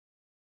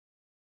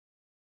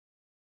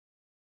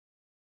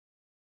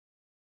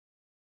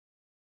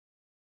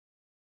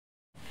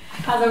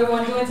How's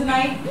everyone doing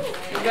tonight?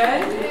 You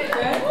good?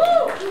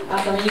 Good?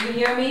 Awesome. You can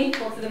hear me?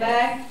 Folks in the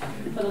back?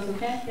 For those who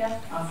can't?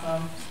 Yeah?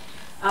 Awesome.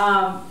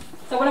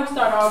 So I want to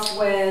start off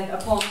with a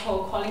poem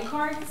called Calling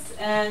Cards,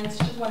 and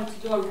just wanted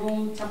to do a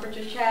room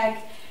temperature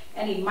check.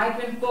 Any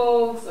migrant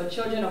folks or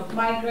children of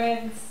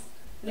migrants?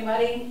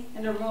 Anybody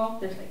in the room?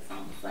 There's like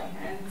some slight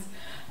hands.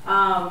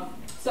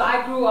 So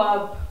I grew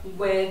up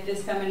with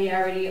this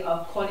familiarity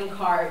of calling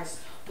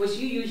cards, which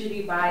you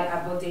usually buy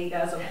at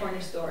bodegas or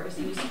corner stores.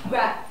 And you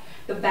scrap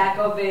the back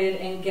of it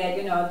and get,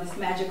 you know, these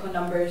magical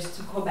numbers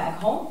to go back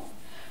home.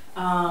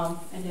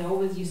 And they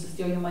always used to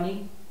steal your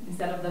money.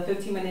 Instead of the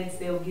 15 minutes,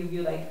 they'll give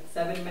you like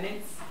 7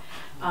 minutes.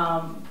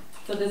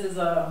 So this is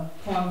a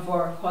poem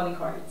for calling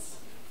cards.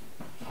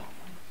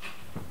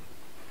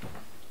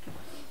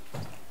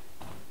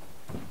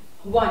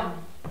 One.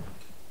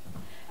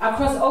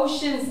 Across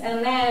oceans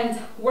and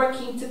land,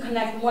 working to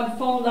connect one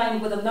phone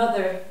line with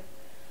another,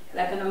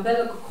 like an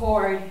umbilical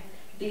cord,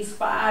 these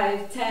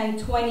 5, 10,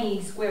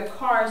 20 square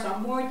cars are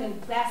more than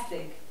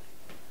plastic.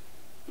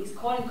 These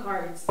calling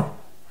cards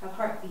have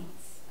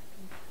heartbeats.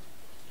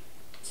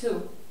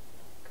 2.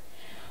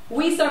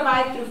 We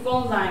survived through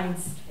phone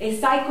lines, a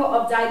cycle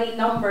of dialing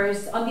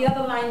numbers. On the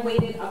other line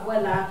waited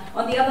abuela,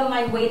 on the other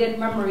line waited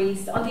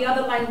memories, on the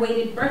other line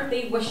waited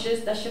birthday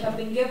wishes that should have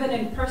been given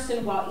in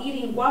person while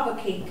eating guava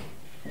cake.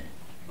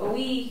 But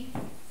we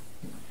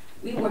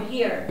were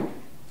here,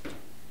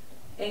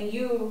 and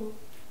you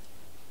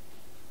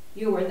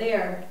were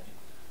there.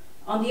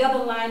 On the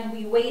other line,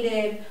 we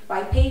waited.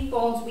 By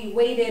payphones, we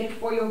waited.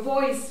 For your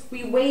voice,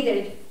 we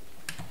waited.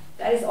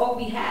 That is all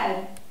we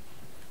had.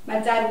 My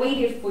dad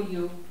waited for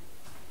you.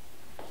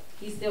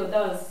 He still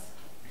does.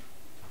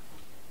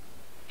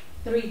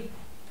 3.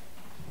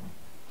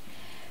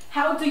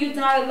 How do you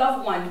die a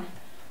loved one?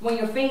 When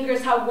your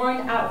fingers have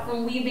worn out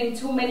from weaving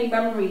too many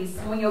memories,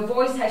 when your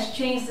voice has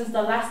changed since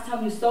the last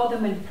time you saw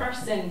them in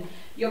person,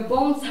 your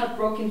bones have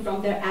broken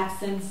from their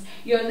absence,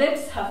 your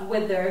lips have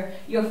withered,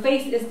 your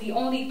face is the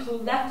only clue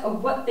left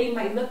of what they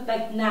might look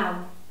like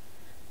now.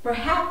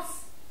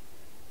 Perhaps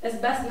it's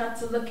best not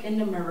to look in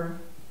the mirror.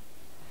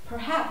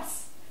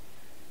 Perhaps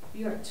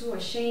you are too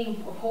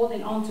ashamed of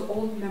holding on to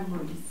old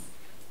memories.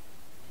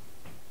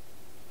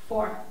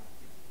 4.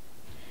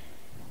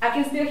 I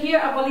can still hear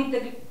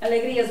Abuelita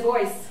Alegria's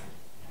voice.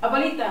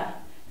 Abuelita,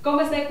 ¿cómo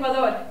está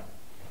Ecuador?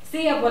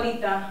 Sí,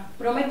 abuelita,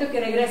 prometo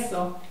que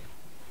regreso.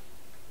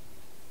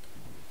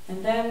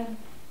 And then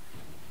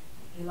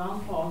a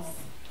long pause.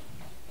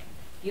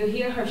 You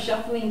hear her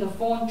shuffling the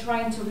phone,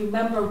 trying to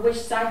remember which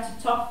side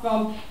to talk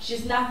from.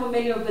 She's not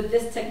familiar with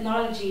this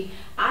technology.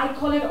 I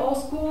call it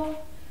old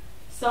school.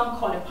 Some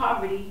call it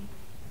poverty.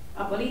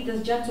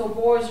 Abuelita's gentle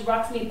voice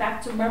rocks me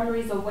back to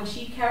memories of when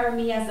she carried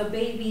me as a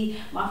baby.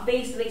 My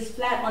face lays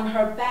flat on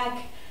her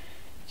back.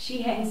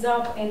 She hangs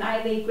up and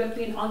I lay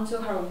gripping onto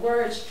her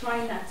words,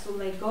 trying not to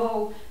let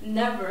go.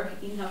 Never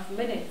enough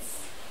minutes.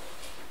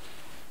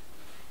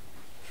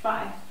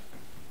 5.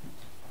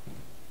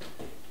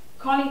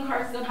 Calling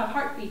cards don't have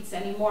heartbeats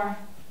anymore.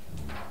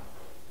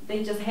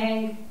 They just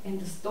hang in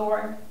the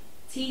store,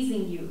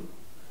 teasing you.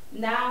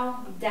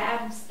 Now,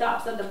 Dad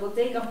stops at the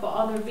bodega for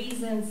other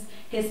reasons.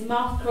 His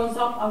mouth curls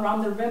up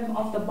around the rim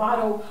of the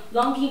bottle,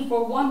 longing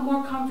for one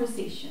more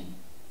conversation.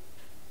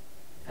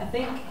 I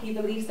think he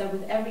believes that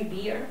with every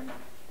beer,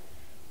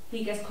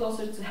 he gets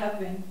closer to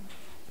heaven,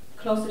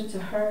 closer to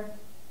her,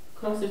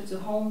 closer to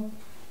home.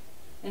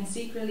 And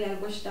secretly, I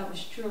wish that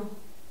was true.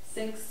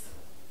 6.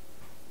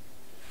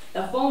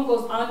 The phone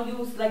goes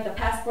unused like the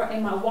passport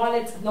in my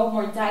wallet, no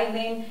more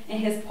dialing. In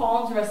his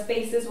palms are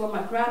spaces where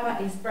my grandma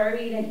is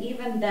buried, and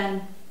even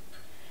then,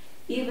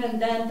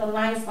 the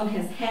lines on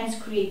his hands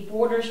create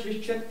borders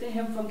restricting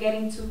him from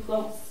getting too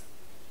close.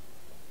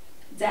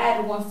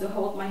 Dad wants to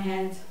hold my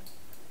hand,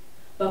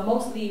 but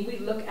mostly we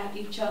look at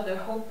each other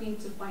hoping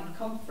to find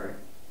comfort.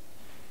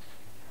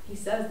 He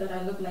says that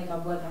I look like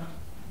abuela.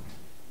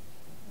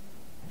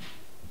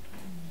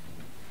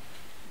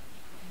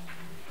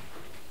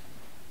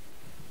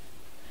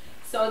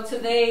 So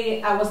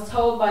today I was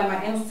told by my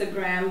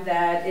Instagram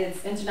that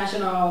it's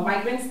International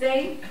Migrants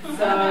Day.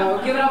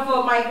 So give it up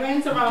for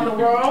migrants around the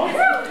world.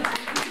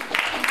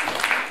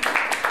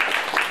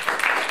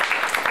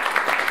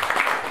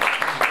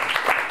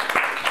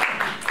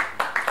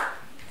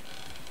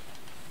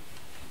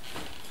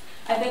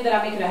 I think that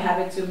I make it a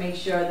habit to make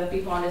sure that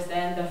people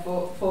understand that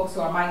folks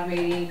who are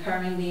migrating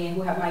currently and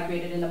who have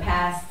migrated in the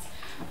past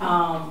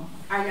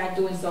are not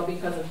doing so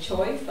because of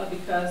choice, but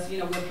because, you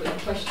know, we're being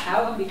pushed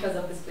out and because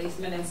of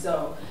displacement. And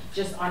so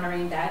just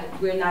honoring that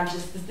we're not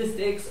just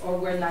statistics or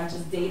we're not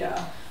just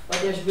data, but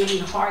there's really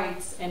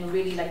hearts and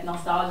really like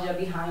nostalgia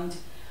behind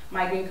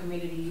migrant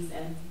communities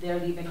and they're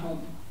leaving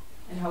home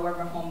and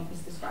however home is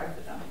described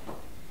for them.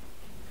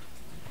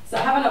 So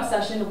I have an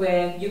obsession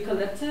with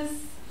eucalyptus.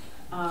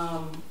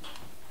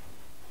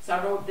 So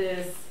I wrote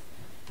this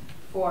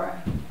for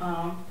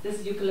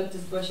this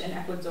eucalyptus bush in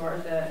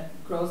Ecuador that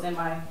grows in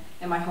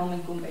my home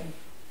in Cumbe.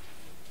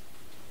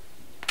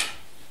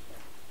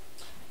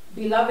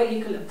 Beloved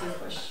eucalyptus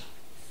bush,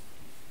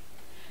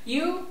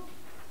 you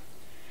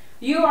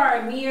You are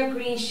a mere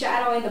green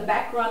shadow in the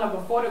background of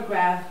a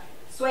photograph,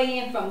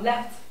 swaying from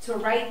left to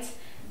right,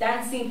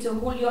 dancing to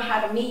Julio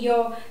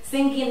Jaramillo,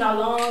 singing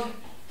along.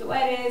 Tú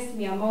eres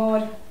mi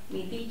amor,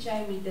 mi dicha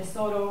y mi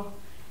tesoro,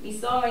 mi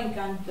solo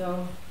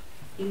encanto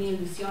y mi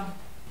ilusión.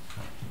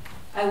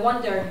 I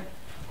wonder,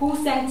 who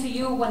sang to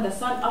you when the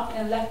sun up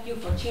and left you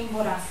for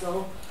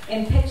Chimborazo?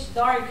 In pitch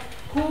dark,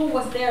 who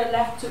was there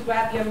left to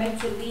grab your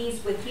mental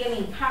leaves with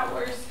healing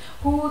powers?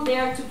 Who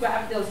dared to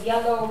grab those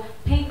yellow,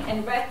 pink,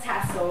 and red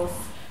tassels?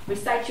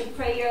 Recite your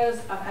prayers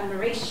of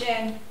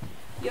admiration.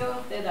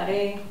 Yo te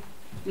daré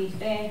mi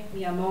fe,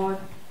 mi amor.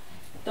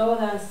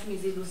 Todas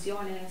mis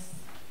ilusiones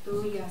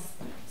tuyas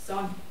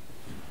son.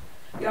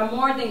 You're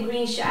more than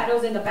green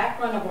shadows in the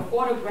background of a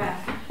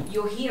photograph.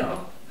 You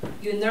heal,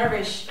 you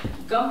nourish.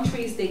 Gum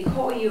trees, they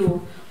call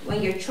you.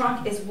 When your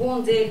trunk is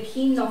wounded,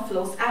 quinoa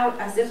flows out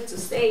as if to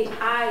say,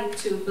 I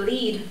too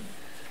bleed.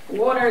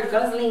 Water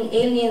guzzling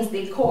aliens,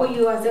 they call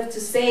you as if to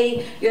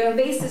say, your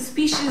invasive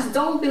species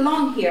don't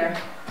belong here.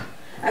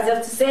 As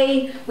if to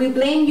say, we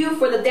blame you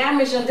for the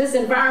damage on this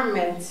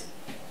environment.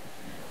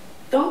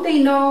 Don't they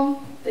know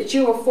that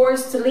you were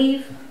forced to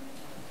leave,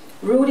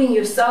 rooting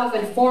yourself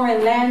in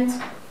foreign land?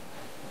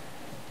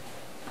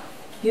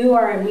 You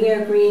are a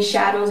mere green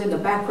shadows in the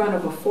background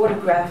of a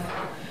photograph.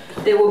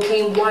 They will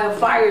blame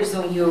wildfires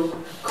on you,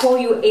 call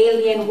you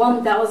alien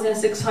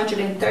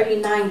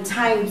 1,639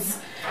 times.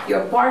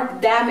 Your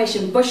bark damaged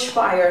in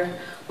bushfire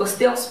will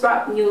still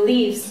sprout new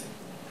leaves.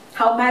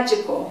 How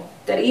magical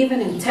that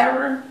even in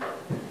terror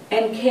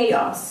and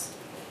chaos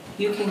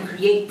you can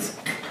create.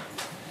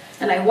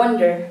 And I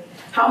wonder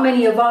how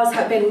many of us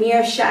have been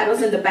mere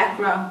shadows in the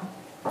background.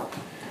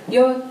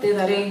 Yo te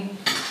daré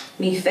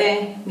mi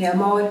fe, mi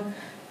amor,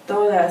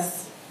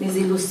 todas mis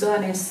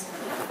ilusiones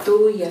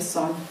tuyas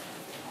son.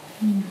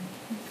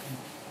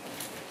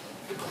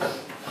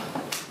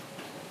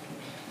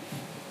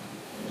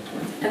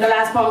 And the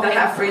last poem that I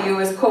have for you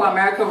is called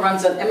America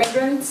Runs on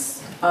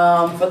Immigrants.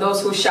 For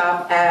those who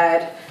shop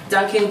at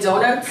Dunkin'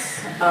 Donuts.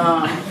 It's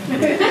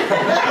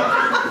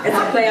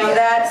a play on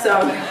that,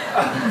 so.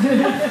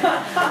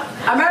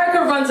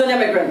 America Runs on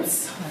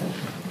Immigrants.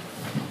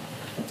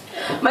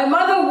 My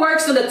mother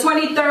works on the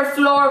 23rd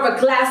floor of a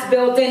glass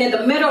building in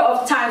the middle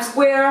of Times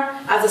Square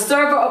as a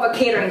server of a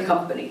catering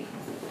company.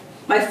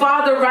 My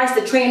father rides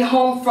the train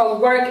home from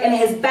work. In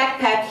his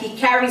backpack, he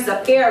carries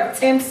a pair of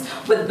Timbs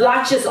with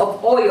blotches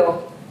of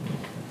oil.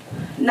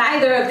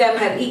 Neither of them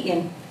have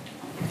eaten.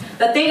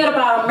 The thing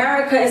about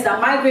America is that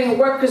migrant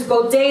workers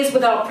go days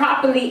without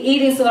properly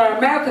eating so that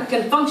America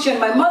can function.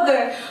 My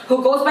mother,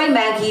 who goes by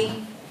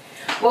Maggie,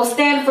 will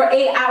stand for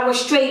 8 hours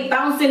straight,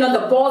 bouncing on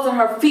the balls of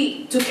her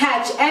feet to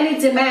catch any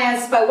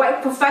demands by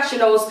white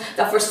professionals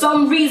that for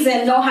some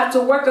reason know how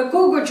to work a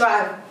Google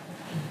Drive,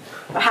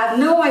 but have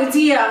no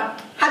idea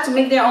how to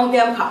make their own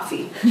damn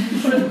coffee.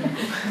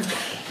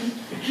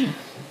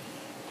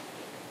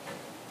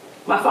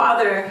 My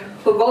father,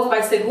 who goes by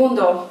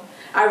Segundo,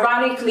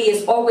 ironically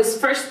is always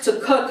first to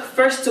cook,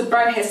 first to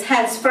burn his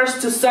hands,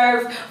 first to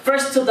serve,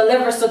 first to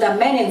deliver so that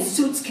men in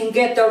suits can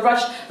get their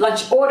rush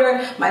lunch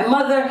order. My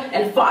mother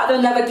and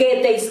father never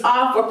get days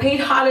off or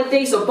paid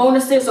holidays or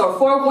bonuses or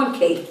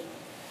 401k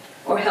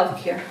or health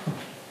care.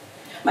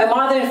 My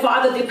mother and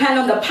father depend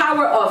on the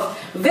power of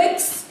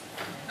Vicks,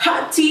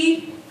 hot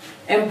tea,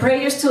 and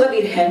prayers to the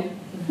Virgen.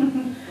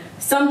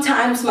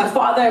 Sometimes my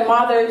father and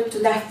mother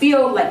do not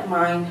feel like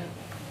mine.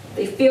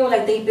 They feel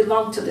like they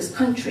belong to this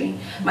country.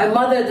 My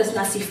mother does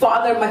not see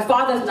father. My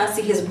father does not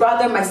see his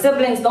brother. My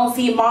siblings don't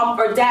see mom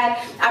or dad.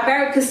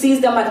 America sees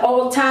them at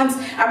all times.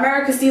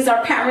 America sees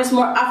our parents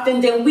more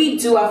often than we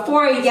do at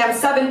 4 a.m.,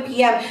 7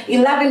 p.m.,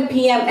 11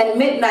 p.m., and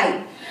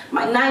midnight.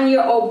 My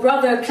 9-year-old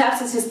brother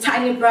clasps his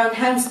tiny brown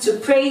hands to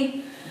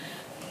pray,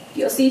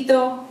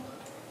 Diosito,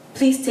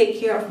 please take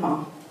care of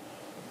mom.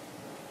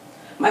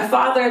 My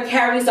father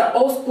carries our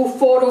old school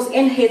photos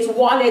in his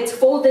wallet,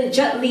 folded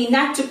gently,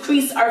 not to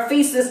crease our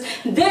faces.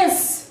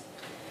 This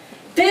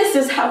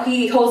is how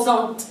he holds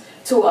on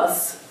to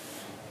us.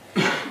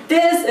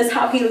 This is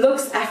how he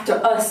looks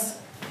after us.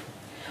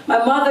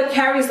 My mother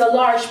carries a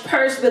large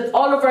purse with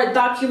all of our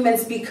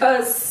documents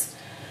because,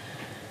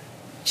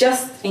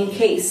 just in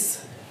case.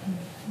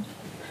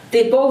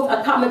 They both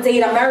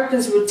accommodate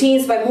Americans'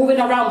 routines by moving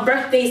around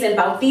birthdays and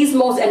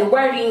bautismos and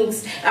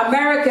weddings.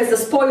 America is a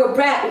spoiled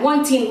brat,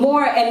 wanting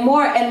more and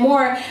more and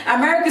more.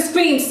 America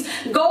screams,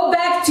 go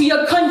back to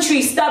your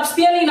country, stop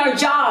stealing our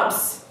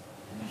jobs.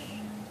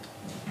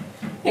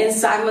 And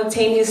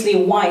simultaneously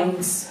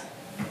whines,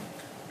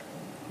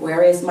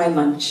 where is my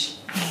lunch?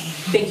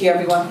 Thank you,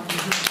 everyone.